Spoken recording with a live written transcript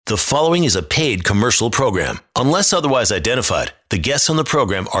The following is a paid commercial program. Unless otherwise identified, the guests on the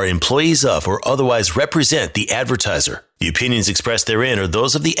program are employees of or otherwise represent the advertiser. The opinions expressed therein are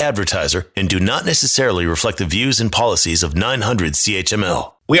those of the advertiser and do not necessarily reflect the views and policies of 900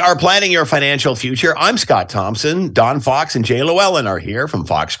 CHML. We are planning your financial future. I'm Scott Thompson. Don Fox and Jay Llewellyn are here from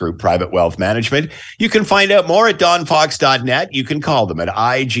Fox Group Private Wealth Management. You can find out more at donfox.net. You can call them at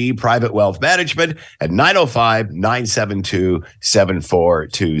IG Private Wealth Management at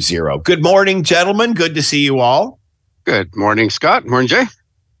 905-972-7420. Good morning, gentlemen. Good to see you all. Good morning, Scott. Morning, Jay.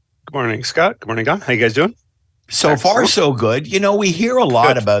 Good morning, Scott. Good morning, Don. How you guys doing? So far, so good. You know, we hear a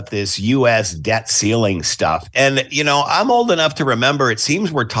lot about this U.S. debt ceiling stuff. And, you know, I'm old enough to remember, it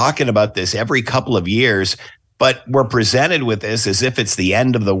seems we're talking about this every couple of years, but we're presented with this as if it's the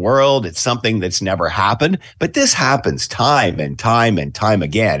end of the world. It's something that's never happened. But this happens time and time and time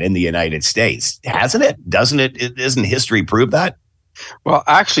again in the United States, hasn't it? Doesn't it? Doesn't history prove that? Well,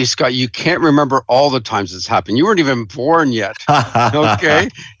 actually, Scott, you can't remember all the times it's happened. You weren't even born yet. Okay.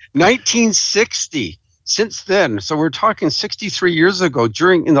 1960. Since then, so we're talking 63 years ago,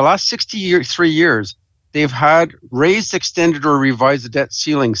 in the last 63 years, they've had raised, extended, or revised the debt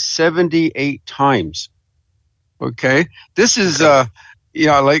ceiling 78 times. Okay. This is, like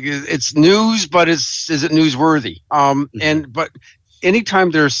it's news, but is it newsworthy? But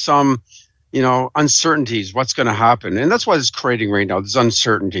anytime there's some, uncertainties, what's going to happen. And that's why it's creating right now, this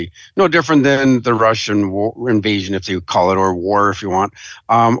uncertainty. No different than the Russian invasion, if you call it, or war, if you want,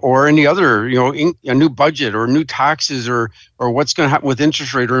 or any other, a new budget or new taxes or what's going to happen with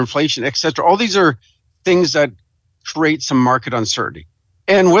interest rate or inflation, et cetera. All these are things that create some market uncertainty.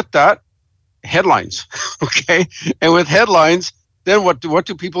 And with that, headlines, okay? And with headlines, then what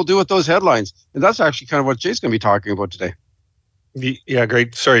do people do with those headlines? And that's actually kind of what Jay's going to be talking about today. Yeah,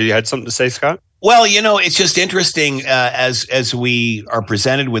 great. Sorry, you had something to say, Scott? Well, it's just interesting as we are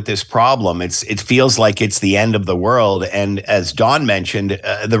presented with this problem. It feels like it's the end of the world. And as Don mentioned,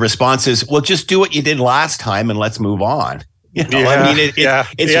 the response is, well, just do what you did last time and let's move on.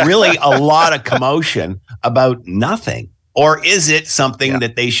 It's really a lot of commotion about nothing. Or is it something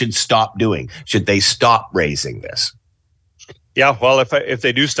that they should stop doing? Should they stop raising this? Yeah, well, if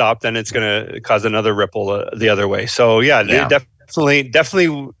they do stop, then it's going to cause another ripple the other way. So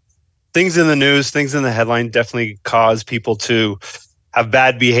definitely things in the news, things in the headline definitely cause people to have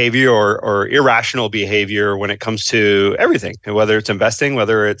bad behavior or irrational behavior when it comes to everything, whether it's investing,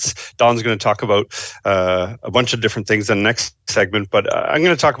 whether it's, Don's going to talk about a bunch of different things in the next segment, but I'm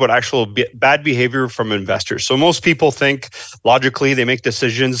going to talk about actual bad behavior from investors. So most people think logically, they make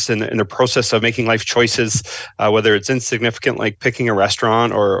decisions in the process of making life choices, whether it's insignificant, like picking a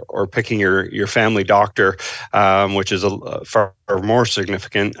restaurant or picking your family doctor, which is far more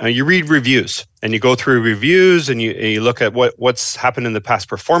significant. You read reviews and you go through reviews and you look at what's happened in the past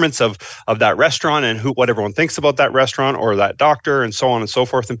performance of that restaurant and what everyone thinks about that restaurant or that doctor and so on and so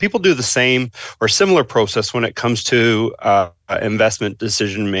forth. And people do the same or similar process when it comes to investment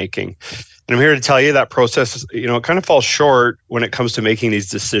decision making. And I'm here to tell you that process, it kind of falls short when it comes to making these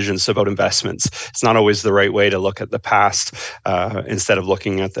decisions about investments. It's not always the right way to look at the past instead of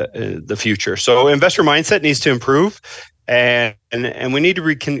looking at the future. So investor mindset needs to improve. And we need to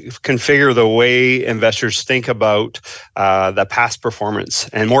reconfigure the way investors think about the past performance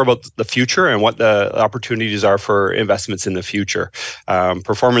and more about the future and what the opportunities are for investments in the future.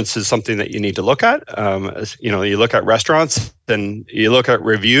 Performance is something that you need to look at. You look at restaurants and you look at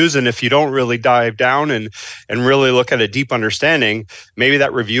reviews, and if you don't really dive down and really look at a deep understanding, maybe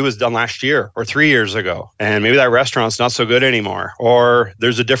that review was done last year or 3 years ago, and maybe that restaurant's not so good anymore, or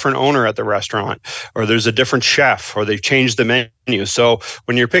there's a different owner at the restaurant, or there's a different chef, or they've changed the menu. So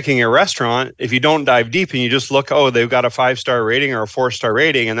when you're picking a restaurant, if you don't dive deep and you just look, they've got a 5-star rating or a 4-star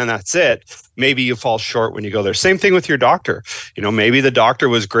rating, and then that's it, maybe you fall short when you go there. Same thing with your doctor. Maybe the doctor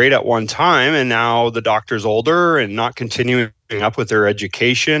was great at one time and now the doctor's older and not continuing up with their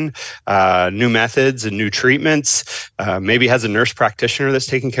education, new methods and new treatments, maybe has a nurse practitioner that's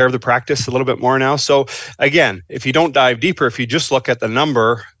taking care of the practice a little bit more now. So again, if you don't dive deeper, if you just look at the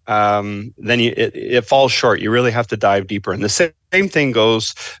number, then it falls short. You really have to dive deeper. And the same thing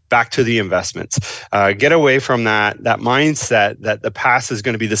goes back to the investments. Get away from that mindset that the past is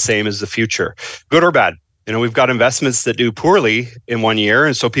going to be the same as the future, good or bad. We've got investments that do poorly in one year.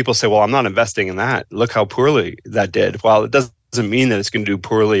 And so people say, well, I'm not investing in that. Look how poorly that did. Well, it doesn't mean that it's going to do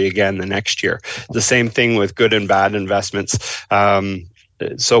poorly again the next year. The same thing with good and bad investments.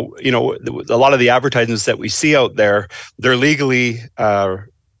 So, a lot of the advertisements that we see out there, they're legally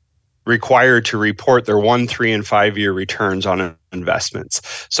required to report their 1, 3, and 5 year returns on investments.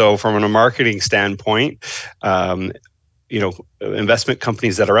 So from a marketing standpoint, investment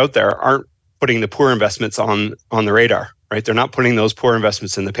companies that are out there aren't putting the poor investments on the radar, right? They're not putting those poor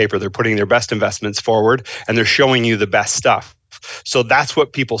investments in the paper. They're putting their best investments forward, and they're showing you the best stuff. So that's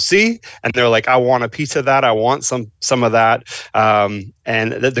what people see, and they're like, I want a piece of that. I want some of that. And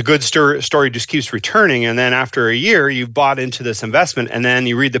the good story just keeps returning. And then after a year, you've bought into this investment, and then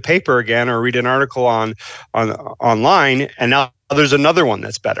you read the paper again or read an article online, and now there's another one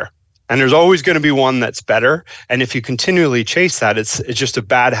that's better. And there's always going to be one that's better. And if you continually chase that, it's just a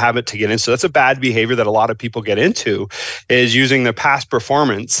bad habit to get into. So that's a bad behavior that a lot of people get into, is using the past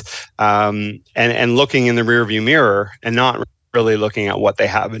performance and looking in the rearview mirror and not really looking at what they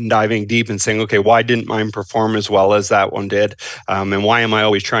have and diving deep and saying, okay, why didn't mine perform as well as that one did? And why am I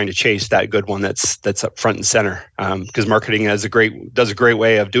always trying to chase that good one that's up front and center? Because marketing does a great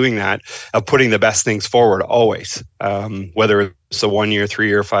way of doing that, of putting the best things forward always, whether it's a 1 year, 3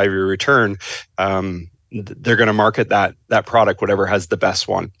 year, 5 year return. They're going to market that product, whatever has the best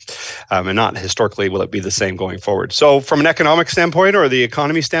one, and not historically will it be the same going forward. So from an economic standpoint or the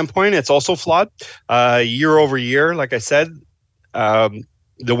economy standpoint, it's also flawed. Year over year, like I said,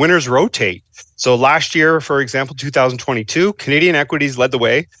 the winners rotate. So last year, for example, 2022, Canadian equities led the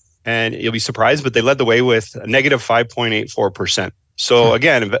way, and you'll be surprised, but they led the way with a negative 5.84%. So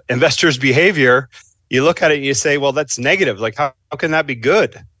again, investors' behavior, you look at it and you say, well, that's negative. Like, how can that be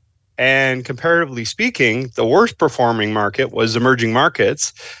good? And comparatively speaking, the worst performing market was emerging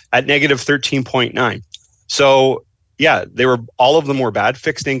markets at negative 13.9. So yeah, all of them were bad.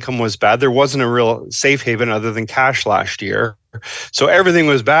 Fixed income was bad. There wasn't a real safe haven other than cash last year. So everything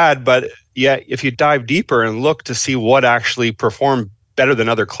was bad. But yeah, if you dive deeper and look to see what actually performed better than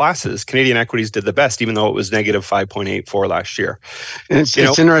other classes, Canadian equities did the best, even though it was negative 5.84 last year. It's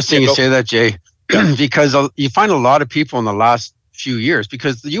interesting you say that, Jay, because you find a lot of people in the last few years,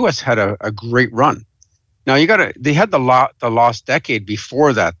 because the U.S. had a great run. Now they had the lost decade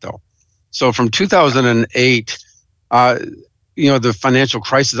before that, though. So from 2008, the financial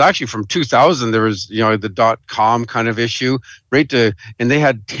crisis, actually from 2000, there was, the .com kind of issue, and they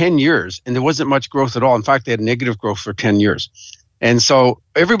had 10 years and there wasn't much growth at all. In fact, they had negative growth for 10 years. And so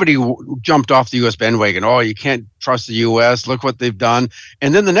everybody jumped off the U.S. bandwagon. Oh, you can't trust the U.S. Look what they've done.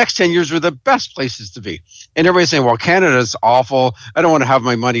 And then the next 10 years were the best places to be. And everybody's saying, well, Canada's awful. I don't want to have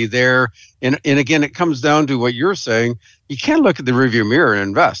my money there. And again, it comes down to what you're saying. You can't look at the rearview mirror and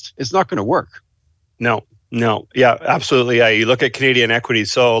invest. It's not going to work. No. Yeah, absolutely. Yeah, you look at Canadian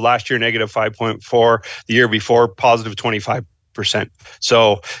equities. So last year, negative 5.4. The year before, positive 25%.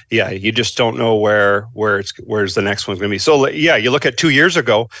 So yeah, you just don't know where's the next one's going to be. So yeah, you look at 2 years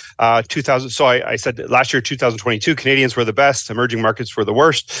ago, 2000. So I said last year, 2022, Canadians were the best, emerging markets were the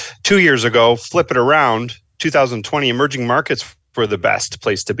worst. 2 years ago, flip it around, 2020, emerging markets were the best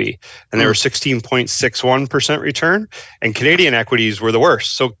place to be, and they were 16.61% return, and Canadian equities were the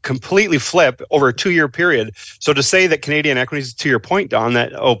worst. So completely flip over a 2 year period. So to say that Canadian equities, to your point, Don,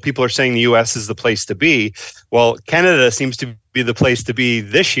 that people are saying the U.S. is the place to be. Well, Canada seems to be the place to be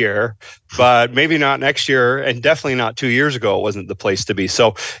this year, but maybe not next year, and definitely not 2 years ago it wasn't the place to be.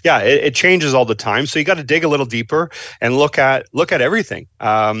 So yeah, it changes all the time. So you got to dig a little deeper and look at everything.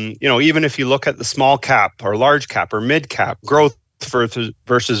 Even if you look at the small cap or large cap or mid cap, growth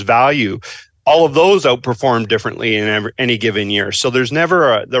versus value, all of those outperform differently in any given year. So there's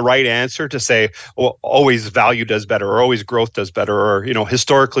never the right answer to say, well, always value does better or always growth does better, or,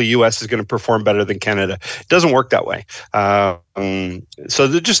 historically U.S. is going to perform better than Canada. It doesn't work that way. So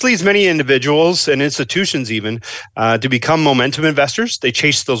that just leads many individuals and institutions even to become momentum investors. They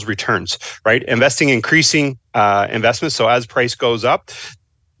chase those returns, right? Investing increasing investments. So as price goes up,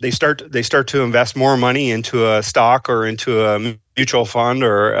 they start to invest more money into a stock or into a mutual fund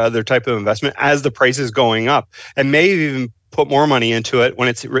or other type of investment as the price is going up, and may even put more money into it when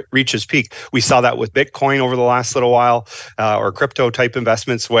it reaches peak. We saw that with Bitcoin over the last little while, or crypto type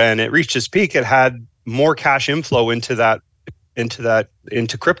investments. When it reached its peak, it had more cash inflow into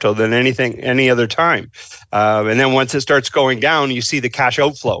crypto than any other time. And then once it starts going down, you see the cash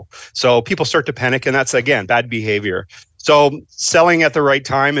outflow. So people start to panic, and that's, again, bad behavior. So selling at the right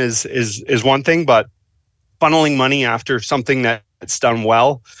time is one thing, but funneling money after something that's done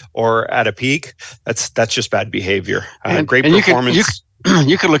well or at a peak, that's just bad behavior. Great performance.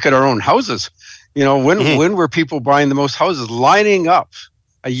 You could look at our own houses. When were people buying the most houses? Lining up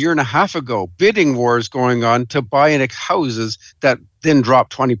a year and a half ago, bidding wars going on to buy houses that then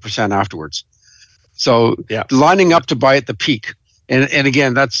dropped 20% afterwards. So lining up to buy at the peak. And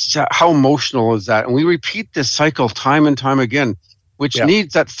again, that's how emotional is that? And we repeat this cycle time and time again, which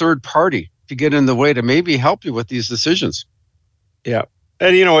needs that third party to get in the way to maybe help you with these decisions. Yeah,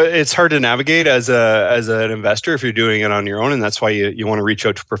 And it's hard to navigate as an investor if you're doing it on your own, and that's why you want to reach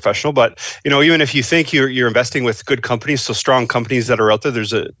out to a professional. But even if you think you're investing with good companies, so strong companies that are out there,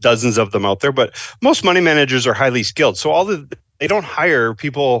 there's dozens of them out there. But most money managers are highly skilled, so they don't hire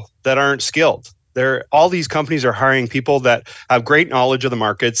people that aren't skilled. All these companies are hiring people that have great knowledge of the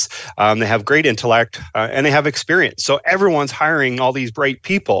markets, they have great intellect, and they have experience. So everyone's hiring all these bright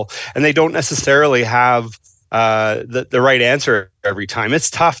people, and they don't necessarily have the right answer every time. It's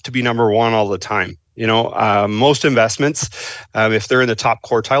tough to be number one all the time. Most investments, if they're in the top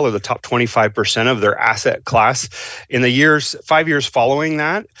quartile or the top 25% of their asset class, in the 5 years following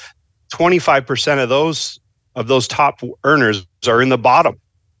that, 25% of those top earners are in the bottom.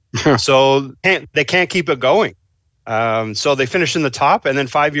 So they can't keep it going. So they finish in the top, and then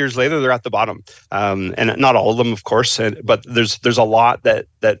 5 years later they're at the bottom. And not all of them, of course, but there's a lot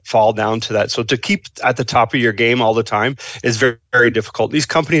that fall down to that. So to keep at the top of your game all the time is very, very difficult. These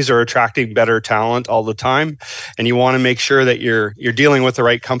companies are attracting better talent all the time, and you want to make sure that you're dealing with the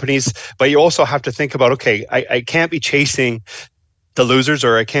right companies. But you also have to think about, okay, I can't be chasing the losers,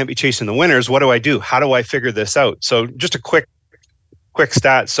 or I can't be chasing the winners. What do I do? How do I figure this out? So just a quick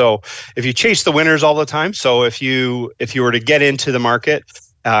stat. So if you chase the winners all the time, so if you were to get into the market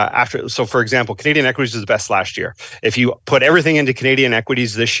for example, Canadian equities was the best last year. If you put everything into Canadian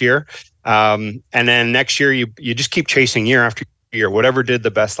equities this year, and then next year you just keep chasing year after year, whatever did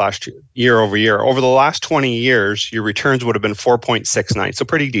the best last year over year. Over the last 20 years, your returns would have been 4.69. So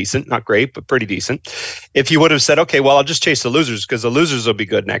pretty decent, not great, but pretty decent. If you would have said, okay, well, I'll just chase the losers because the losers will be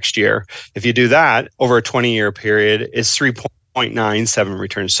good next year. If you do that over a 20-year period, it's 3.97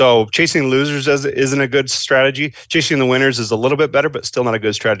 returns. So chasing losers isn't a good strategy. Chasing the winners is a little bit better, but still not a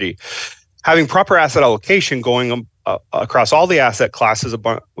good strategy. Having proper asset allocation going across all the asset classes,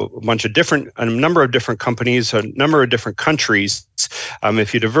 a number of different companies, a number of different countries.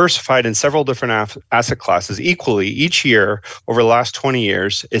 If you diversified in several different asset classes equally each year over the last 20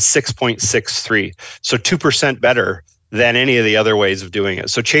 years, is 6.63. So 2% better than any of the other ways of doing it.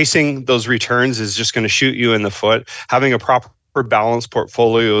 So chasing those returns is just going to shoot you in the foot. Having a proper balanced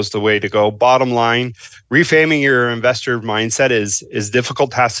portfolio is the way to go. Bottom line, reframing your investor mindset is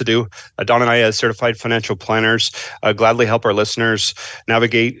difficult task to do. Don and I, as certified financial planners, gladly help our listeners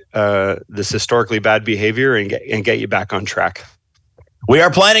navigate this historically bad behavior and get you back on track. We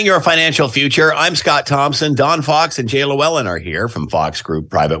are planning your financial future. I'm Scott Thompson. Don Fox and Jay Llewellyn are here from Fox Group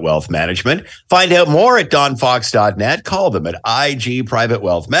Private Wealth Management. Find out more at donfox.net. Call them at IG Private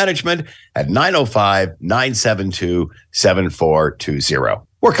Wealth Management at 905-972-7420.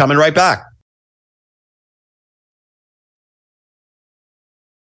 We're coming right back.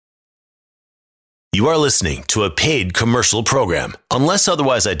 You are listening to a paid commercial program. Unless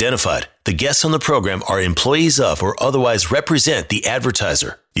otherwise identified, the guests on the program are employees of or otherwise represent the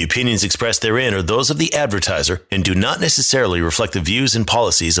advertiser. The opinions expressed therein are those of the advertiser and do not necessarily reflect the views and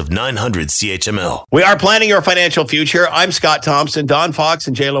policies of 900 CHML. We are planning your financial future. I'm Scott Thompson. Don Fox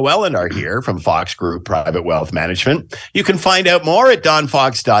and Jay Llewellyn are here from Fox Group Private Wealth Management. You can find out more at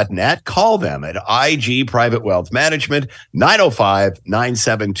donfox.net. Call them at IG Private Wealth Management,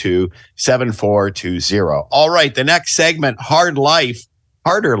 905-972-7420. All right, the next segment, Harder Life.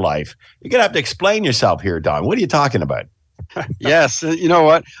 You're going to have to explain yourself here, Don. What are you talking about? Yes. You know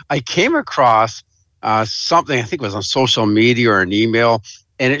what? I came across something, I think it was on social media or an email,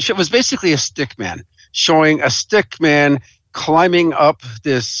 and it was basically a stick man, showing a stick man climbing up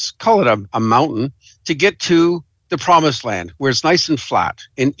this, call it a mountain, to get to the promised land where it's nice and flat,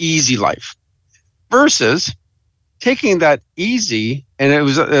 an easy life, versus taking that easy, and it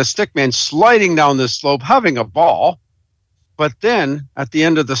was a stick man sliding down the slope, having a ball, but then at the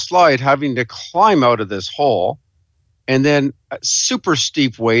end of the slide, having to climb out of this hole, and then a super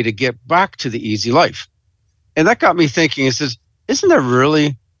steep way to get back to the easy life. And that got me thinking, isn't that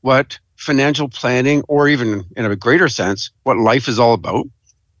really what financial planning, or even in a greater sense, what life is all about?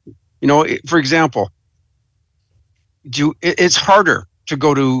 For example, it's harder to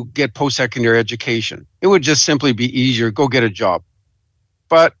go to get post-secondary education. It would just simply be easier, go get a job.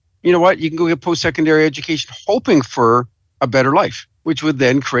 But you know what? You can go get post-secondary education hoping for a better life, which would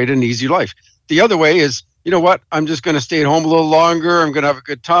then create an easy life. The other way is, you know what? I'm just going to stay at home a little longer. I'm going to have a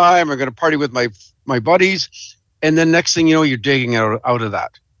good time. I'm going to party with my buddies. And then next thing you know, you're digging out of that.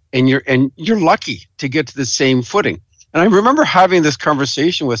 And you're lucky to get to the same footing. And I remember having this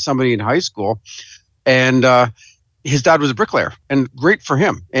conversation with somebody in high school, and his dad was a bricklayer, and great for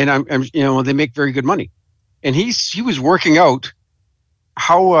him. And they make very good money. And he was working out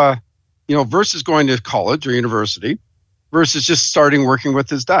how versus going to college or university versus just starting working with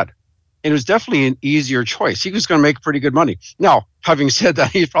his dad. And it was definitely an easier choice. He was going to make pretty good money. Now, having said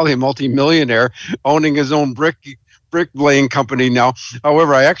that, he's probably a multi-millionaire owning his own bricklaying company now.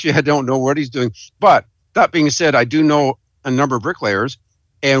 However, I don't know what he's doing. But that being said, I do know a number of bricklayers,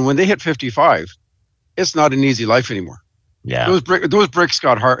 and when they hit 55, it's not an easy life anymore. Yeah, those bricks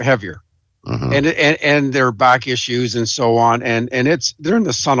got heavier, and their back issues and so on, and they're in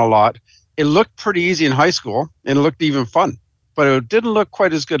the sun a lot. It looked pretty easy in high school, and it looked even fun, but it didn't look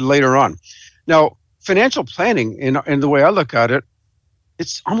quite as good later on. Now, financial planning, in the way I look at it,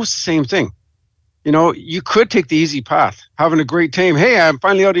 it's almost the same thing. You know, you could take the easy path, having a great time. Hey, I'm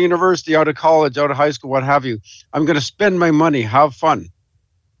finally out of university, out of college, out of high school, what have you. I'm going to spend my money, have fun.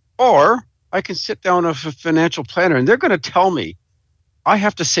 Or I can sit down with a financial planner and they're going to tell me I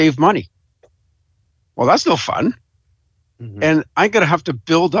have to save money. Well, that's no fun. And I'm going to have to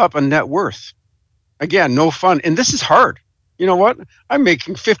build up a net worth. Again, no fun. And this is hard. You know what? I'm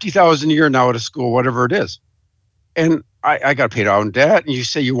making $50,000 a year now out of school, whatever it is. And I got paid out in debt. And you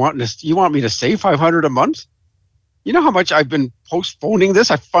say you want me to save $500 a month? You know how much I've been postponing this?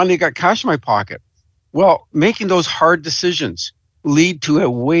 I finally got cash in my pocket. Well, making those hard decisions lead to a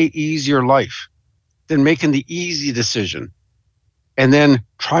way easier life than making the easy decision and then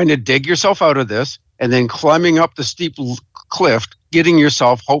trying to dig yourself out of this and then climbing up the steep cliff, getting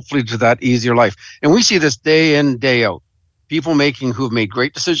yourself hopefully to that easier life. And we see this day in, day out. People who have made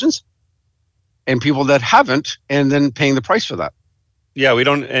great decisions and people that haven't, and then paying the price for that. Yeah, we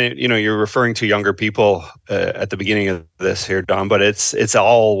don't, you're referring to younger people at the beginning of this here, Don, but it's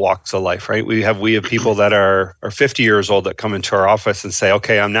all walks of life, right? We have people that are 50 years old that come into our office and say,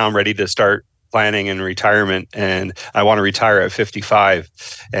 okay, I'm ready to start planning and retirement, and I want to retire at 55.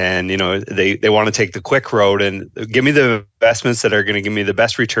 And, they want to take the quick road and give me the investments that are going to give me the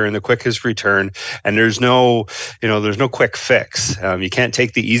best return, the quickest return. And there's no quick fix. You can't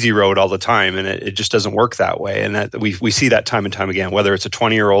take the easy road all the time, and it just doesn't work that way. And that we see that time and time again, whether it's a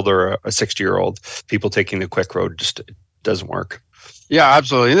 20-year-old or a 60-year-old, people taking the quick road just doesn't work. Yeah,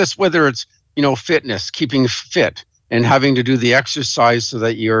 absolutely. And this, whether it's, fitness, keeping fit, and having to do the exercise so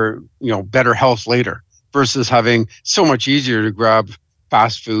that you're, better health later, versus having so much easier to grab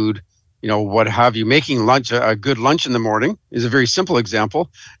fast food, what have you. Making lunch, a good lunch in the morning is a very simple example,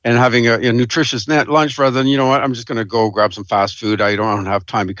 and having a nutritious net lunch rather than, I'm just going to go grab some fast food. I don't have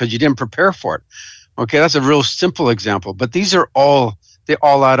time because you didn't prepare for it. Okay, that's a real simple example, but they all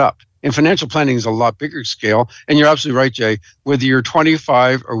add up. And financial planning is a lot bigger scale. And you're absolutely right, Jay, whether you're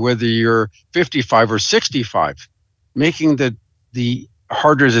 25 or whether you're 55 or 65, making the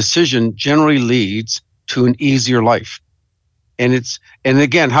harder decision generally leads to an easier life. And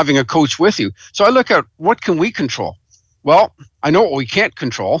again, having a coach with you. So I look at what can we control? Well, I know what we can't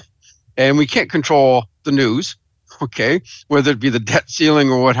control, and we can't control the news, okay? Whether it be the debt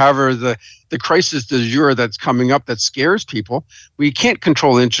ceiling or whatever, the crisis du jour that's coming up that scares people. We can't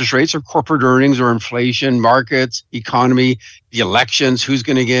control interest rates or corporate earnings or inflation, markets, economy, the elections, who's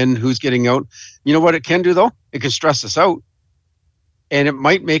going to get in, who's getting out. You know what it can do, though? It can stress us out, and it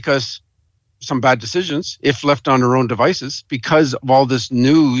might make us some bad decisions if left on our own devices because of all this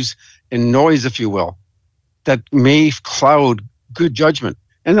news and noise, if you will, that may cloud good judgment.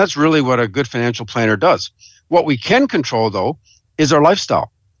 And that's really what a good financial planner does. What we can control, though, is our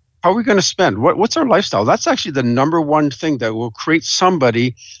lifestyle. How are we going to spend? What's our lifestyle? That's actually the number one thing that will create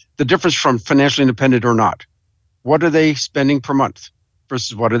somebody the difference from financially independent or not. What are they spending per month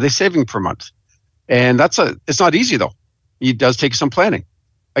versus what are they saving per month? And it's not easy, though. It does take some planning.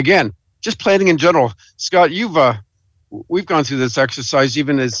 Again, just planning in general. Scott, we've gone through this exercise,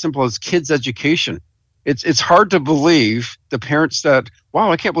 even as simple as kids' education. It's hard to believe the parents that,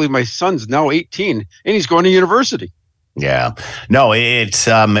 wow, I can't believe my son's now 18 and he's going to university. Yeah, no, it's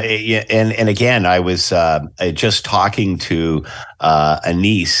and again, I was just talking to a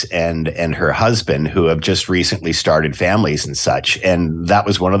niece and her husband who have just recently started families and such, and that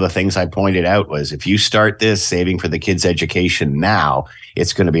was one of the things I pointed out was if you start this saving for the kids' education now,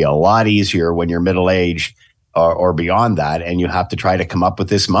 it's going to be a lot easier when you're middle-aged or beyond that, and you have to try to come up with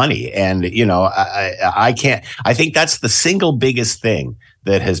this money. And I think that's the single biggest thing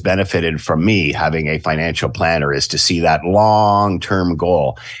that has benefited from me having a financial planner is to see that long-term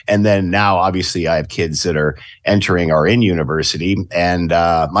goal. And then now, obviously, I have kids that are entering or in university, and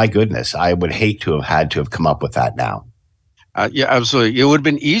my goodness, I would hate to have had to have come up with that now. Yeah, absolutely. It would have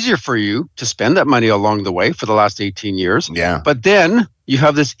been easier for you to spend that money along the way for the last 18 years. Yeah. But then you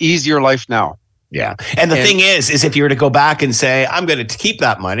have this easier life now. Yeah. And the thing is if you were to go back and say, I'm going to keep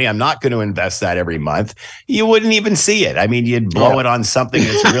that money, I'm not going to invest that every month, you wouldn't even see it. I mean, you'd blow it on something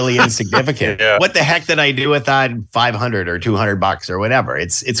that's really insignificant. Yeah. What the heck did I do with that $500 or $200 or whatever?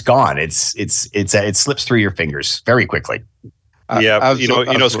 It's gone. It slips through your fingers very quickly. Yeah, you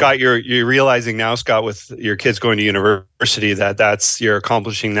know, Scott, you're realizing now, Scott, with your kids going to university, you're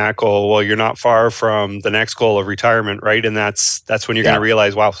accomplishing that goal. Well, you're not far from the next goal of retirement, right? And that's when you're going to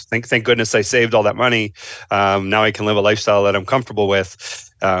realize, wow, thank goodness I saved all that money. Now I can live a lifestyle that I'm comfortable with.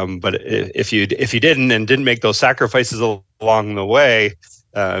 But if you didn't make those sacrifices along the way,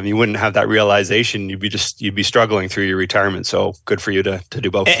 you wouldn't have that realization. You'd be struggling through your retirement. So good for you to do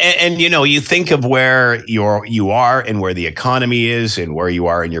both. And you know, you think of where you are and where the economy is and where you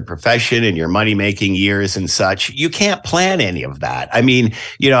are in your profession and your money making years and such. You can't plan any of that. I mean,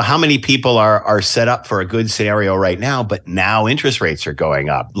 you know, how many people are set up for a good scenario right now, but now interest rates are going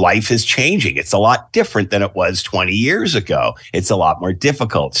up. Life is changing. It's a lot different than it was 20 years ago. It's a lot more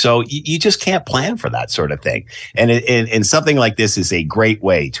difficult. So you just can't plan for that sort of thing. And something like this is a great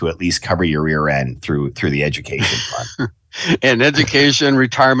way to at least cover your rear end through the education fund. And education,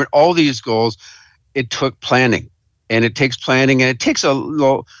 retirement, all these goals, it took planning, and it takes planning, and it takes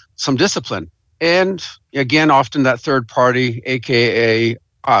some discipline. And again, often that third party, aka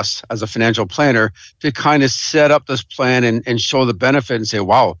us as a financial planner, to kind of set up this plan and show the benefit and say,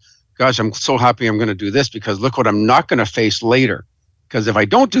 wow, gosh, I'm so happy I'm going to do this because look what I'm not going to face later. Because if I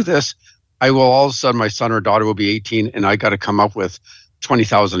don't do this, I will all of a sudden, my son or daughter will be 18 and I got to come up with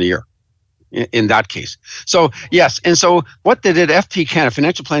 $20,000 a year in that case. So yes. And so what they did, FP Canada,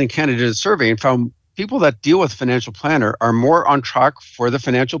 Financial Planning Canada, did a survey and found people that deal with financial planner are more on track for the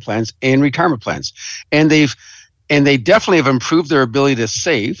financial plans and retirement plans. And they definitely have improved their ability to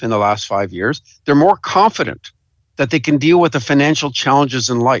save in the last 5 years. They're more confident that they can deal with the financial challenges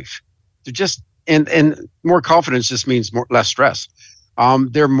in life. They're just, and more confidence just means less stress.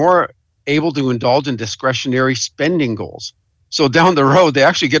 They're more able to indulge in discretionary spending goals. So down the road, they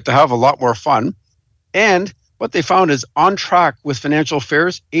actually get to have a lot more fun. And what they found is on track with financial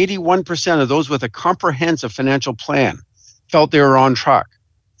affairs, 81% of those with a comprehensive financial plan felt they were on track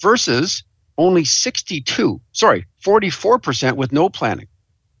versus only 44% with no planning.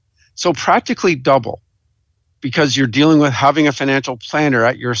 So practically double, because you're dealing with having a financial planner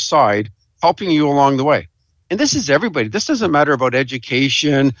at your side, helping you along the way. And this is everybody. This doesn't matter about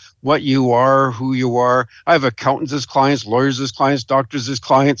education, what you are, who you are. I have accountants as clients, lawyers as clients, doctors as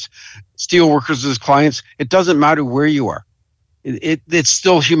clients, steelworkers as clients. It doesn't matter where you are. It's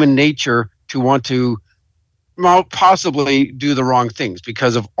still human nature to want to possibly do the wrong things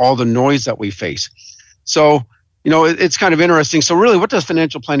because of all the noise that we face. So, you know, it's kind of interesting. So really, what does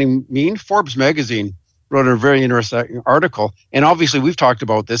financial planning mean? Forbes magazine wrote a very interesting article. And obviously, we've talked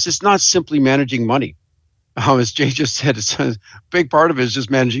about this. It's not simply managing money. As Jay just said, it's a big part of it is just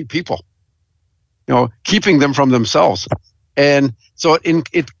managing people, you know, keeping them from themselves. And so it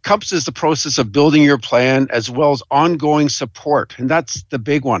encompasses the process of building your plan as well as ongoing support. And that's the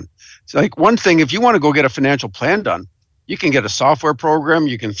big one. It's like one thing, if you want to go get a financial plan done, you can get a software program,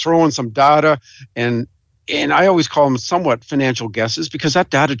 you can throw in some data, and I always call them somewhat financial guesses because that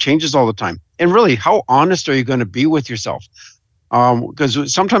data changes all the time. And really, how honest are you going to be with yourself?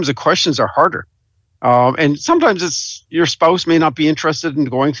 Because sometimes the questions are harder. And sometimes it's your spouse may not be interested in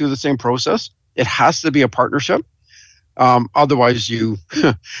going through the same process. It has to be a partnership. Otherwise,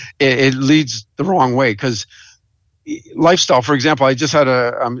 it leads the wrong way. Because lifestyle, for example, I just had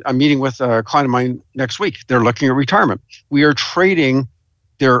a meeting with a client of mine next week. They're looking at retirement. We are trading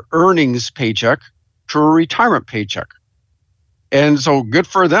their earnings paycheck to a retirement paycheck. And so good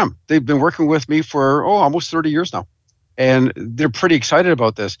for them. They've been working with me for almost 30 years now. And they're pretty excited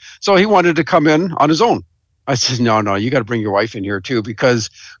about this. So he wanted to come in on his own. I said, no, you got to bring your wife in here too, because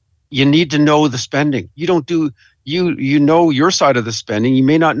you need to know the spending. You don't do, you know your side of the spending. You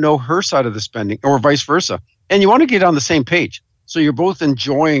may not know her side of the spending or vice versa. And you want to get on the same page. So you're both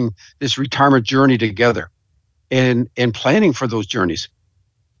enjoying this retirement journey together and planning for those journeys.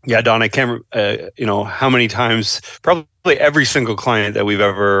 Yeah, Don, I can't, how many times, probably every single client that we've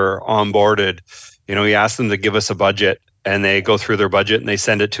ever onboarded, we ask them to give us a budget and they go through their budget and they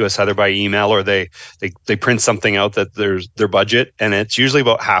send it to us either by email or they print something out that there's their budget, and it's usually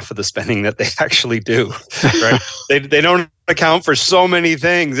about half of the spending that they actually do, right? they don't account for so many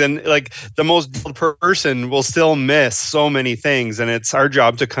things, and like the most person will still miss so many things, and it's our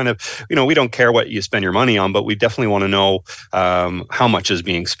job to kind of, we don't care what you spend your money on, but we definitely want to know how much is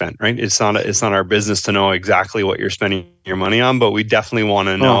being spent, right? It's not our business to know exactly what you're spending your money on, but we definitely want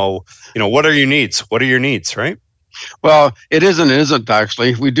to know, what are your needs? What are your needs, right? Well, it isn't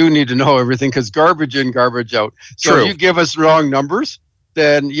actually. We do need to know everything because garbage in, garbage out. So True. if you give us wrong numbers,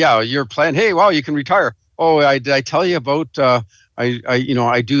 then your plan, hey, wow, you can retire. Oh, did I tell you about,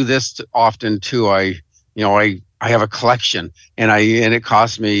 I do this often too. I have a collection and it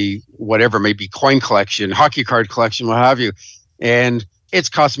costs me whatever, maybe coin collection, hockey card collection, what have you. And it's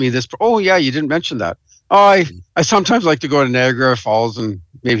cost me this. Oh yeah, you didn't mention that. Oh, I sometimes like to go to Niagara Falls and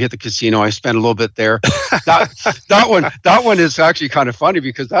maybe hit the casino. I spend a little bit there. That one is actually kind of funny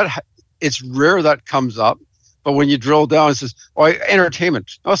because it's rare that comes up. But when you drill down, it says, "Oh,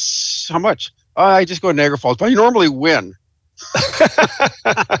 entertainment. Oh, how much? Oh, I just go to Niagara Falls, but I normally win."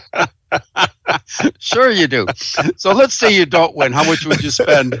 Sure you do. So let's say you don't win. How much would you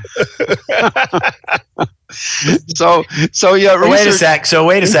spend? So yeah. Wait a sec. So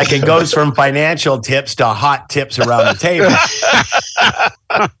wait a sec. It goes from financial tips to hot tips around the table.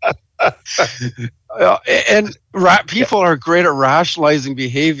 People are great at rationalizing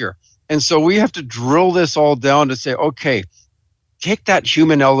behavior. And so we have to drill this all down to say, okay, take that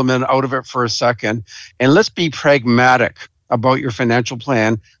human element out of it for a second, and let's be pragmatic about your financial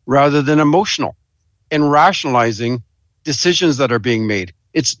plan rather than emotional and rationalizing decisions that are being made.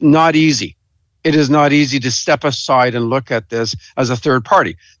 It's not easy. It is not easy to step aside and look at this as a third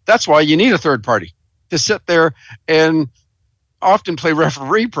party. That's why you need a third party to sit there and often play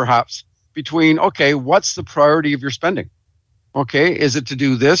referee, perhaps, between, okay, what's the priority of your spending? Okay, is it to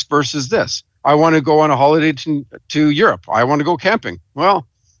do this versus this? I want to go on a holiday to Europe. I want to go camping. Well,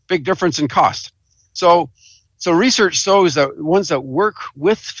 big difference in cost. So research shows that ones that work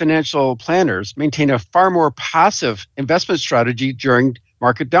with financial planners maintain a far more passive investment strategy during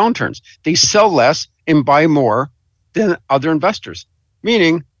market downturns. They sell less and buy more than other investors,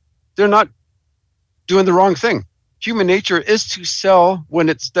 meaning they're not doing the wrong thing. Human nature is to sell when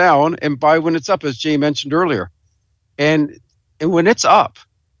it's down and buy when it's up, as Jay mentioned earlier. And when it's up,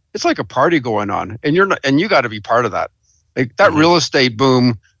 it's like a party going on, and you got to be part of that. Like that real estate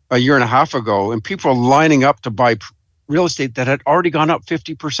boom a year and a half ago, and people are lining up to buy real estate that had already gone up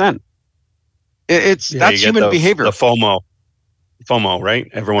 50%. That's human behavior. The FOMO, right?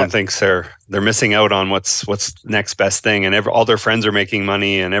 Everyone thinks they're missing out on what's next best thing, and all their friends are making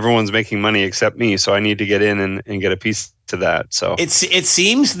money, and everyone's making money except me. So I need to get in and get a piece to that. So it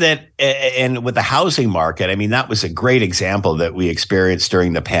seems that, and with the housing market, I mean, that was a great example that we experienced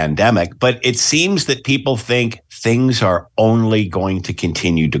during the pandemic. But it seems that people think things are only going to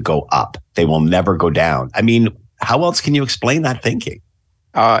continue to go up; they will never go down. I mean, how else can you explain that thinking?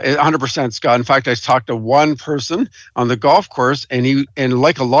 100%, Scott. In fact, I talked to one person on the golf course, and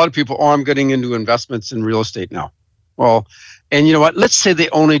like a lot of people, I'm getting into investments in real estate now. Well, and you know what? Let's say they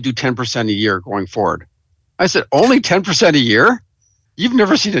only do 10% a year going forward. I said, only 10% a year? You've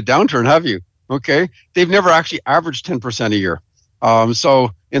never seen a downturn, have you? Okay. They've never actually averaged 10% a year.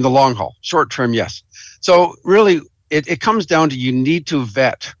 So in the long haul, short term, yes. So really, it comes down to you need to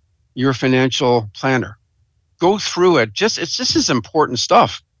vet your financial planner. Go through it. This is important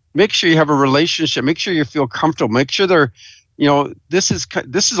stuff. Make sure you have a relationship. Make sure you feel comfortable. Make sure this is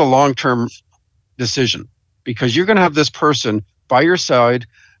a long-term decision, because you're going to have this person by your side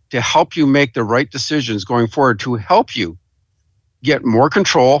to help you make the right decisions going forward, to help you get more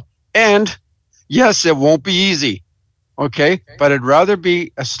control. And yes, it won't be easy. Okay. But I'd rather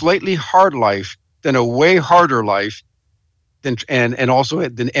be a slightly hard life than a way harder life and also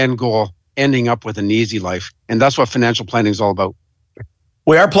the end goal, ending up with an easy life. And that's what financial planning is all about.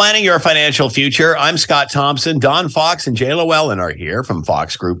 We are planning your financial future. I'm Scott Thompson. Don Fox and Jay Llewellyn are here from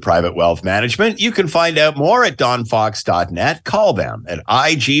Fox Group Private Wealth Management. You can find out more at donfox.net. Call them at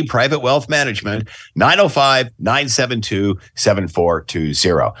IG Private Wealth Management,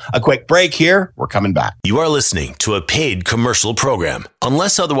 905-972-7420. A quick break here. We're coming back. You are listening to a paid commercial program.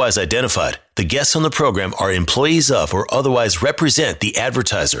 Unless otherwise identified, the guests on the program are employees of or otherwise represent the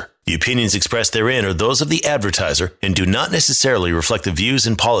advertiser. The opinions expressed therein are those of the advertiser and do not necessarily reflect the views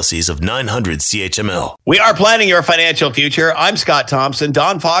and policies of 900 CHML. We are planning your financial future. I'm Scott Thompson.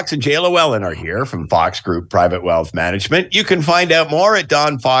 Don Fox and Jay Llewellyn are here from Fox Group Private Wealth Management. You can find out more at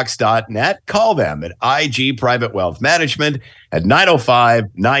donfox.net. Call them at IG Private Wealth Management at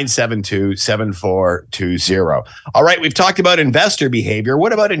 905-972-7420. All right, we've talked about investor behavior.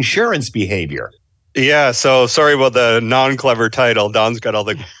 What about insurance behavior? Yeah, so sorry about the non-clever title. Don's got all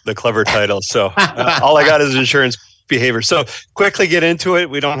the clever titles. So all I got is insurance behavior. So quickly get into it.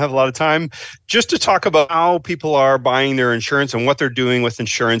 We don't have a lot of time. Just to talk about how people are buying their insurance and what they're doing with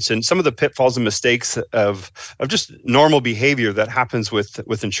insurance and some of the pitfalls and mistakes of just normal behavior that happens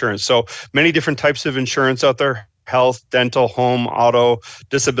with insurance. So many different types of insurance out there. health, dental, home, auto,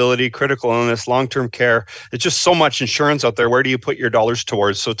 disability, critical illness, long-term care. It's just so much insurance out there. Where do you put your dollars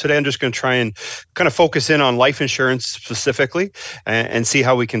towards? So today I'm just going to try and kind of focus in on life insurance specifically and see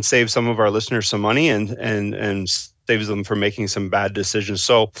how we can save some of our listeners some money and saves them from making some bad decisions.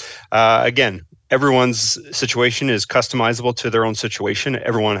 So again, everyone's situation is customizable to their own situation.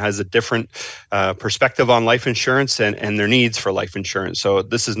 Everyone has a different perspective on life insurance and their needs for life insurance. So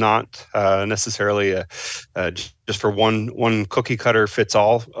this is not necessarily just for one cookie cutter fits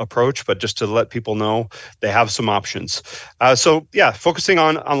all approach, but just to let people know they have some options. So yeah, focusing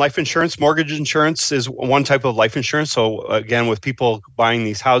on life insurance. Mortgage insurance is one type of life insurance. So again, with people buying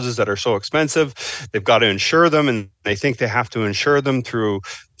these houses that are so expensive, they've got to insure them, and they think they have to insure them through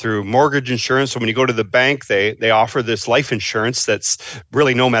mortgage insurance. So when you go to the bank, they offer this life insurance that's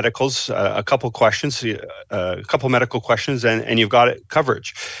really no medicals, a couple medical questions, and you've got it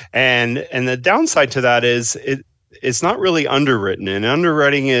coverage. And the downside to that is it's not really underwritten, and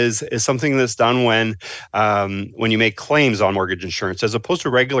underwriting is something that's done when you make claims on mortgage insurance, as opposed to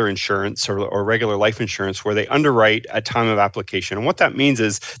regular insurance or regular life insurance, where they underwrite at time of application. And what that means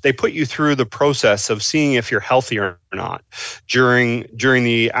is they put you through the process of seeing if you're healthy or not during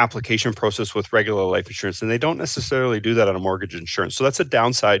the application process with regular life insurance, and they don't necessarily do that on a mortgage insurance. So that's a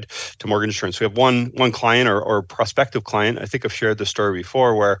downside to mortgage insurance. We have one client or prospective client, I think I've shared this story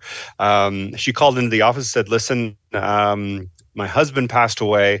before, where she called into the office and said, listen, my husband passed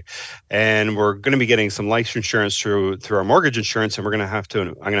away, and we're going to be getting some life insurance through our mortgage insurance, and I'm going to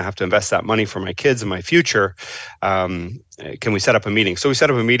have to invest that money for my kids and my future. Can we set up a meeting? So we set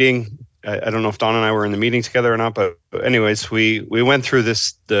up a meeting. I don't know if Don and I were in the meeting together or not, but anyways, we went through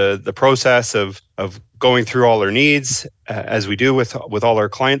the process of going through all their needs, as we do with all our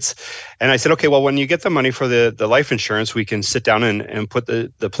clients. And I said, okay, well, when you get the money for the life insurance, we can sit down and put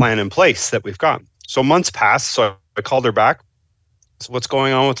the plan in place that we've got. So months passed, so I called her back. So what's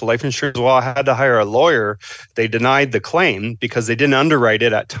going on with the life insurance? Well, I had to hire a lawyer. They denied the claim because they didn't underwrite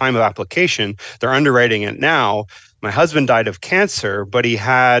it at time of application. They're underwriting it now. My husband died of cancer, but he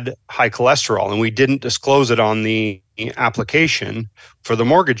had high cholesterol, and we didn't disclose it on the application for the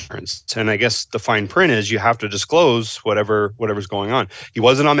mortgage insurance. And I guess the fine print is you have to disclose whatever's going on. He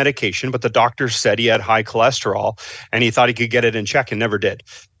wasn't on medication, but the doctor said he had high cholesterol, and he thought he could get it in check and never did.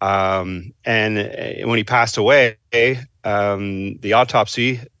 And when he passed away, the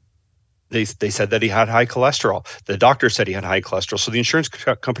autopsy, they said that he had high cholesterol. The doctor said he had high cholesterol. So the insurance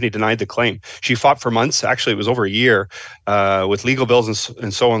company denied the claim. She fought for months. Actually, it was over a year with legal bills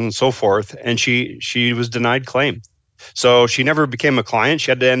and so on and so forth. And she was denied claim. So she never became a client. She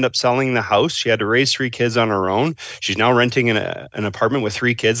had to end up selling the house. She had to raise 3 kids on her own. She's now renting in an apartment with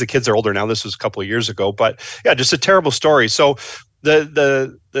 3 kids. The kids are older now. This was a couple of years ago. But yeah, just a terrible story. So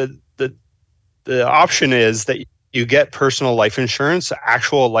the option is that you get personal life insurance,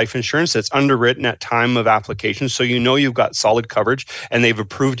 actual life insurance that's underwritten at time of application, so you know you've got solid coverage and they've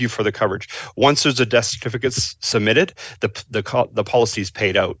approved you for the coverage. Once there's a death certificate submitted, the policy is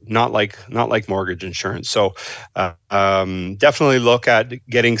paid out, not like mortgage insurance. So definitely look at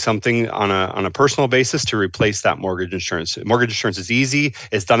getting something on a personal basis to replace that mortgage insurance. Mortgage insurance is easy.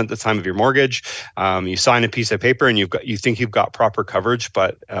 It's done at the time of your mortgage. You sign a piece of paper and you think you've got proper coverage,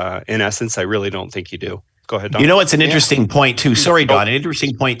 but in essence, I really don't think you do. Go ahead, Don. You know, it's an interesting point too. Sorry, Don. An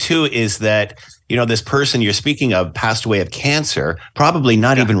interesting point too is that, this person you're speaking of passed away of cancer, probably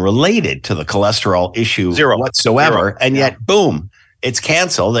not even related to the cholesterol issue whatsoever. And yet, boom, it's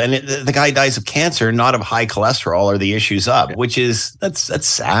canceled. And the guy dies of cancer, not of high cholesterol or the issues up, which is, that's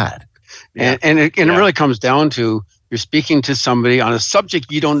sad. Yeah. And it really comes down to, you're speaking to somebody on a subject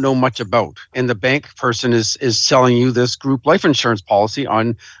you don't know much about, and the bank person is selling you this group life insurance policy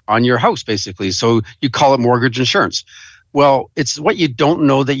on your house, basically. So you call it mortgage insurance. Well, it's what you don't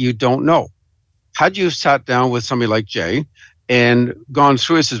know that you don't know. Had you sat down with somebody like Jay and gone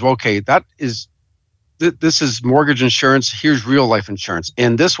through it, says, well, okay, this is mortgage insurance. Here's real life insurance,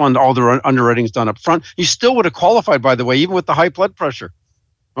 and this one, all the underwriting is done up front. You still would have qualified, by the way, even with the high blood pressure.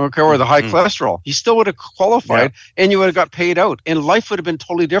 Okay, or the high cholesterol, you still would have qualified, and you would have got paid out, and life would have been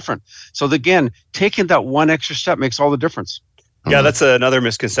totally different. So again, taking that one extra step makes all the difference. Yeah, that's another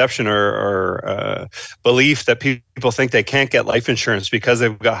misconception or belief that people think they can't get life insurance because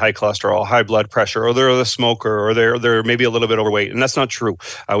they've got high cholesterol, high blood pressure, or they're a smoker, or they're maybe a little bit overweight. And that's not true.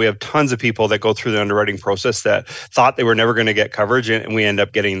 We have tons of people that go through the underwriting process that thought they were never going to get coverage, and we end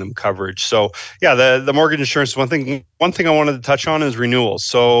up getting them coverage. So yeah, the mortgage insurance, one thing I wanted to touch on is renewals.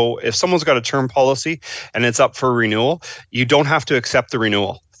 So if someone's got a term policy and it's up for renewal, you don't have to accept the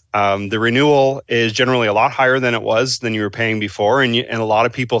renewal. The renewal is generally a lot higher than it was than you were paying before. And a lot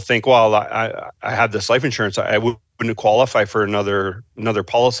of people think, well, I have this life insurance. I wouldn't qualify for another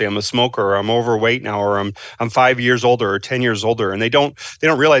policy. I'm a smoker, or I'm overweight now, or I'm 5 years older or 10 years older, and they don't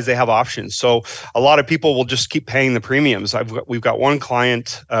realize they have options. So a lot of people will just keep paying the premiums. We've got one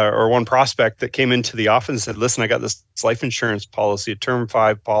client or one prospect that came into the office and said, "Listen, I got this life insurance policy, a Term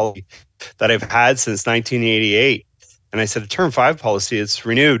 5 policy that I've had since 1988." And I said, "A Term 5 policy, it's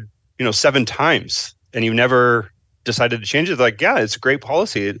renewed, 7 times, and you never decided to change it?" They're like, "Yeah, it's a great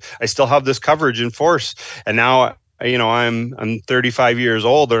policy. I still have this coverage in force, and now I'm 35 years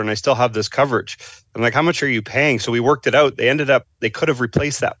older and I still have this coverage." I'm like, "How much are you paying?" So we worked it out. They could have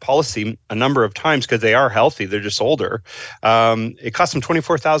replaced that policy a number of times because they are healthy. They're just older. It cost them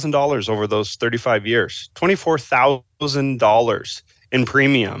 $24,000 over those 35 years. $24,000 in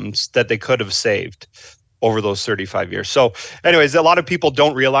premiums that they could have saved over those 35 years. So anyways, a lot of people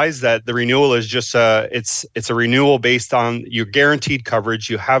don't realize that the renewal is just it's a renewal based on your guaranteed coverage.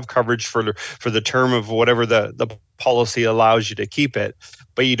 You have coverage for the term of whatever the policy allows you to keep it,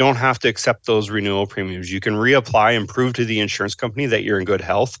 but you don't have to accept those renewal premiums. You can reapply and prove to the insurance company that you're in good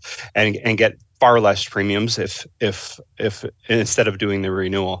health and get far less premiums if instead of doing the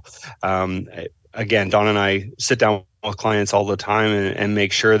renewal. Again, Don and I sit down with clients all the time and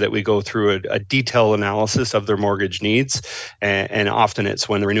make sure that we go through a detailed analysis of their mortgage needs. And often it's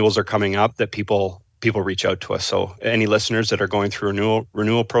when the renewals are coming up that people reach out to us. So any listeners that are going through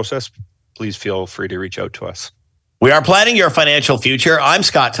renewal process, please feel free to reach out to us. We are planning your financial future. I'm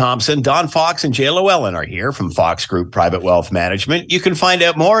Scott Thompson. Don Fox and Jay Llewellyn are here from Fox Group Private Wealth Management. You can find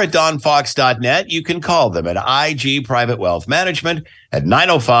out more at donfox.net. You can call them at IG Private Wealth Management at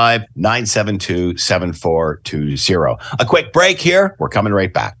 905-972-7420. A quick break here. We're coming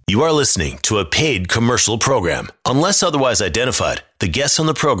right back. You are listening to a paid commercial program. Unless otherwise identified, the guests on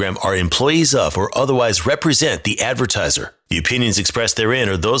the program are employees of or otherwise represent the advertiser. The opinions expressed therein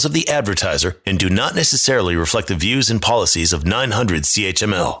are those of the advertiser and do not necessarily reflect the views and policies of 900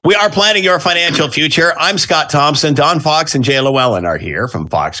 CHML. We are planning your financial future. I'm Scott Thompson. Don Fox and Jay Llewellyn are here from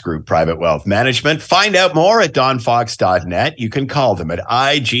Fox Group Private Wealth Management. Find out more at donfox.net. You can call them at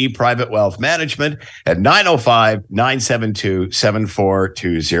IG Private Wealth Management at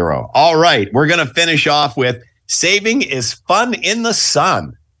 905-972-7420. All right, we're going to finish off with saving is fun in the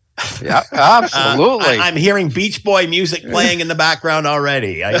sun. Yeah, absolutely. I'm hearing Beach Boy music playing in the background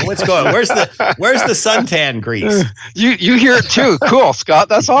already. What's going? Where's the suntan grease? You hear it too. Cool, Scott.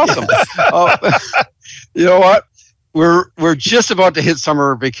 That's awesome. You know what? We're just about to hit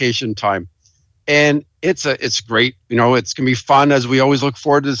summer vacation time, and it's great. It's gonna be fun as we always look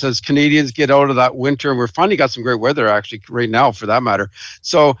forward to this as Canadians get out of that winter. We're finally got some great weather actually right now, for that matter.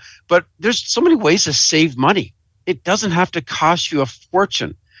 So, but there's so many ways to save money. It doesn't have to cost you a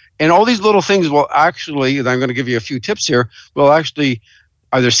fortune. And all these little things will actually, and I'm going to give you a few tips here, will actually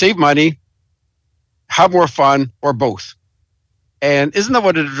either save money, have more fun, or both. And isn't that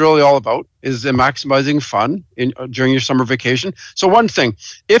what it's really all about, is maximizing fun during your summer vacation? So one thing,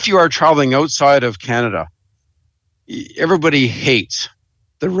 if you are traveling outside of Canada, everybody hates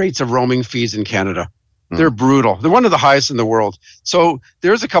the rates of roaming fees in Canada. They're brutal. They're one of the highest in the world. So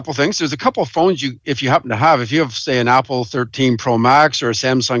there's a couple things. There's a couple of phones if you happen to have, if you have, say, an Apple 13 Pro Max or a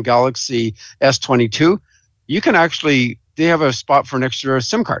Samsung Galaxy S22, you can actually, they have a spot for an extra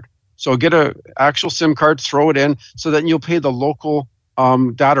SIM card. So get an actual SIM card, throw it in, so that you'll pay the local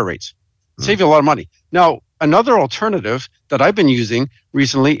data rates. Save you a lot of money. Now, another alternative that I've been using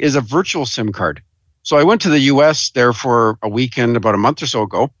recently is a virtual SIM card. So I went to the US there for a weekend about a month or so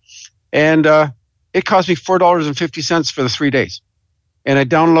ago, and it cost me $4.50 for the 3 days. And I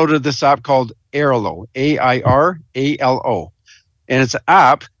downloaded this app called Airalo, AIRALO. And it's an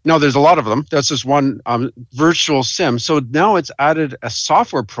app. Now, there's a lot of them. That's just one virtual SIM. So now it's added a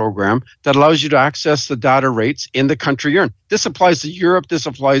software program that allows you to access the data rates in the country you're in. This applies to Europe. This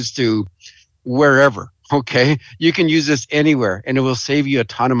applies to wherever, okay? You can use this anywhere, and it will save you a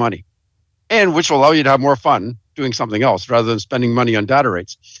ton of money, and which will allow you to have more fun doing something else rather than spending money on data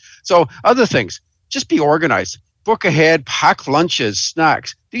rates. So other things. Just be organized. Book ahead, pack lunches,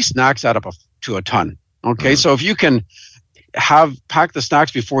 snacks. These snacks add up to a ton. Okay, so if you can pack the snacks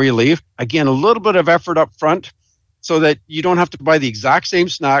before you leave, again, a little bit of effort up front so that you don't have to buy the exact same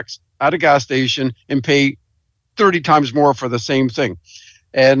snacks at a gas station and pay 30 times more for the same thing.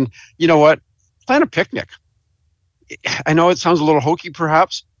 And you know what? Plan a picnic. I know it sounds a little hokey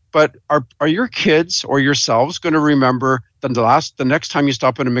perhaps, but are your kids or yourselves going to remember the next time you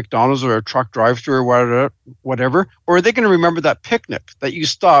stop at a McDonald's or a truck drive-thru or whatever? Or are they going to remember that picnic that you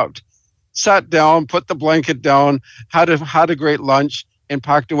stopped, sat down, put the blanket down, had a great lunch, and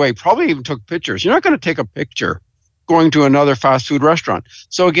packed away? Probably even took pictures. You're not going to take a picture going to another fast food restaurant.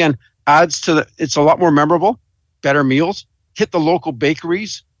 So again, it's a lot more memorable, better meals, hit the local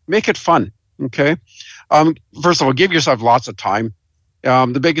bakeries, make it fun. Okay. First of all, give yourself lots of time.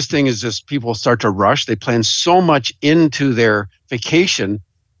 The biggest thing is just people start to rush. They plan so much into their vacation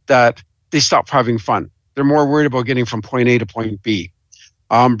that they stop having fun. They're more worried about getting from point A to point B.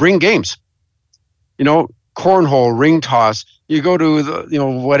 Bring games, cornhole, ring toss. You go to the,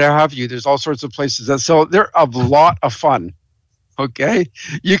 whatever have you. There's all sorts of places that sell. They're a lot of fun. Okay,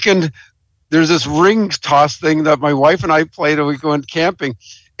 there's this ring toss thing that my wife and I played when we went camping,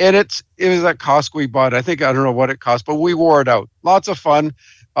 and it was at Costco we bought. I don't know what it cost, but we wore it out. Lots of fun.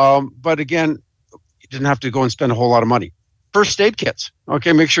 But again, you didn't have to go and spend a whole lot of money. First aid kits.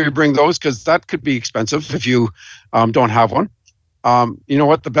 Okay, make sure you bring those because that could be expensive if you don't have one. You know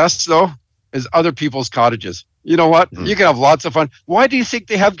what? The best though is other people's cottages. You know what? You can have lots of fun. Why do you think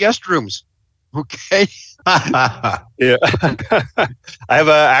they have guest rooms? Okay. Yeah. I have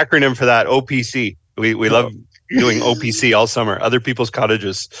an acronym for that, OPC. We love doing OPC all summer. Other people's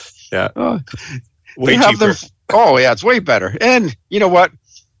cottages. Yeah. Way cheaper. It's way better. And you know what?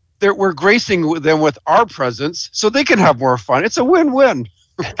 We're gracing them with our presence so they can have more fun. It's a win-win.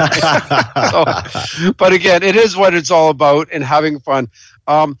 But again, it is what it's all about and having fun.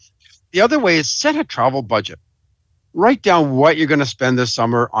 The other way is set a travel budget. Write down what you're going to spend this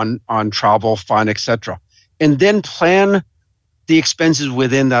summer on travel, fun, etc. And then plan the expenses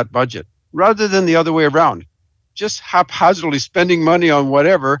within that budget rather than the other way around. Just haphazardly spending money on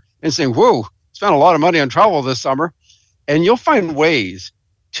whatever and saying, whoa, spent a lot of money on travel this summer. And you'll find ways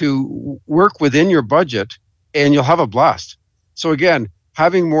to work within your budget and you'll have a blast. So again,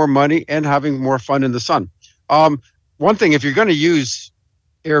 having more money and having more fun in the sun. One thing, if you're going to use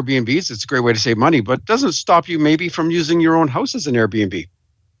Airbnbs, it's a great way to save money, but it doesn't stop you maybe from using your own house as an Airbnb.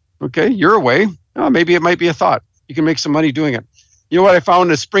 Okay, you're away. Maybe it might be a thought. You can make some money doing it. You know what I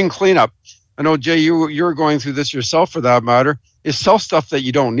found in spring cleanup? I know, Jay, you're going through this yourself for that matter, is sell stuff that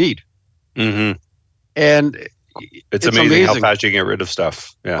you don't need. Mm-hmm. And it's amazing how fast you get rid of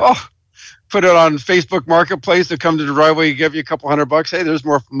stuff. Yeah. Oh, put it on Facebook Marketplace. They come to the driveway, give you a couple $100. Hey, there's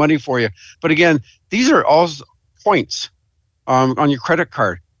more money for you. But again, these are all points on your credit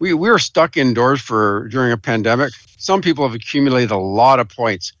card. We were stuck indoors during a pandemic. Some people have accumulated a lot of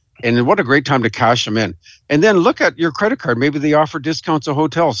points, and what a great time to cash them in. And then look at your credit card. Maybe they offer discounts at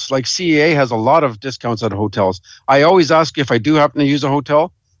hotels. Like CAA has a lot of discounts at hotels. I always ask if I do happen to use a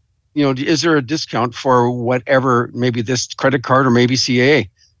hotel, is there a discount for whatever, maybe this credit card or maybe CAA?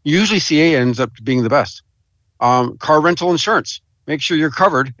 Usually CAA ends up being the best. Car rental insurance. Make sure you're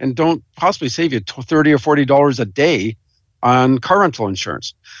covered and don't possibly save you $30 or $40 a day on car rental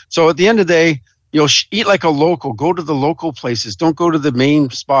insurance. So at the end of the day, eat like a local. Go to the local places. Don't go to the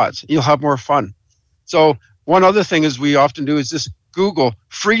main spots. You'll have more fun. So one other thing is we often do is just Google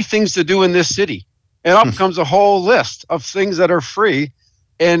free things to do in this city. And up comes a whole list of things that are free.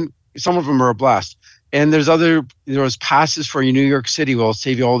 And some of them are a blast. And there's passes for New York City will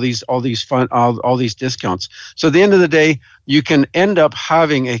save you all these fun, all these discounts. So at the end of the day, you can end up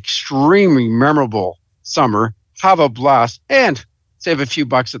having an extremely memorable summer, have a blast, and save a few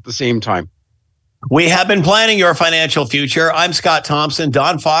bucks at the same time. We have been planning your financial future. I'm Scott Thompson.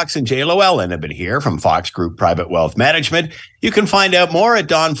 Don Fox and Jay Llewellyn have been here from Fox Group Private Wealth Management. You can find out more at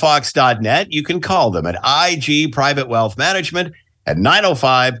donfox.net. You can call them at IG Private Wealth Management at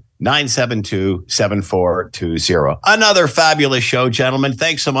 905-972-7420. Another fabulous show, gentlemen.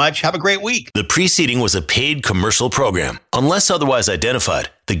 Thanks so much. Have a great week. The preceding was a paid commercial program. Unless otherwise identified,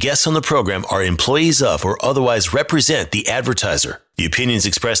 the guests on the program are employees of or otherwise represent the advertiser. The opinions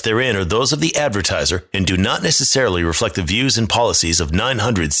expressed therein are those of the advertiser and do not necessarily reflect the views and policies of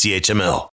 900 CHML.